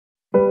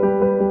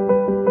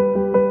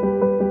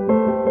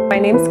My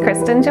name's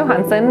Kristen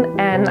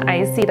and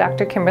I see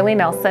Dr. Kimberly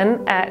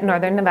Nelson at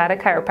Northern Nevada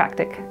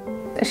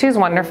Chiropractic. She's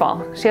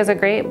wonderful. She has a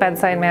great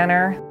bedside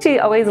manner. She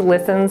always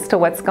listens to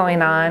what's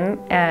going on,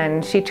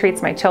 and she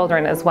treats my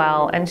children as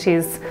well, and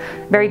she's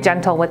very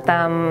gentle with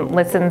them,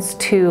 listens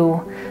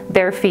to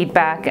their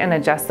feedback and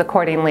adjusts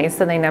accordingly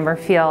so they never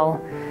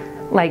feel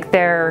like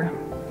they're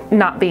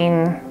not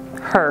being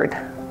heard,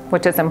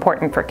 which is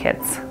important for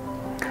kids.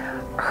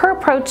 Her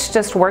approach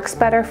just works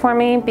better for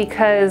me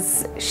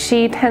because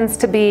she tends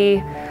to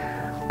be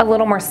a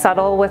little more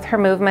subtle with her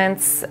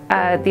movements.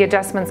 The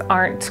adjustments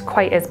aren't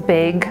quite as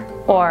big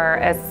or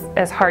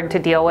as hard to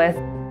deal with.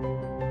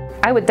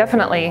 I would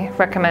definitely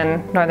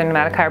recommend Northern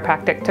Nevada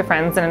Chiropractic to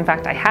friends, and in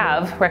fact I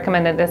have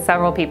recommended it to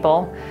several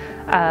people.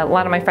 A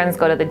lot of my friends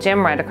go to the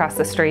gym right across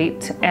the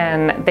street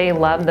and they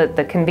love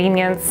the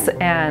convenience,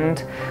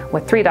 and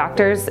with 3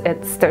 doctors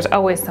there's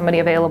always somebody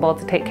available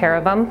to take care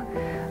of them.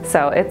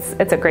 So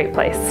it's a great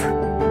place.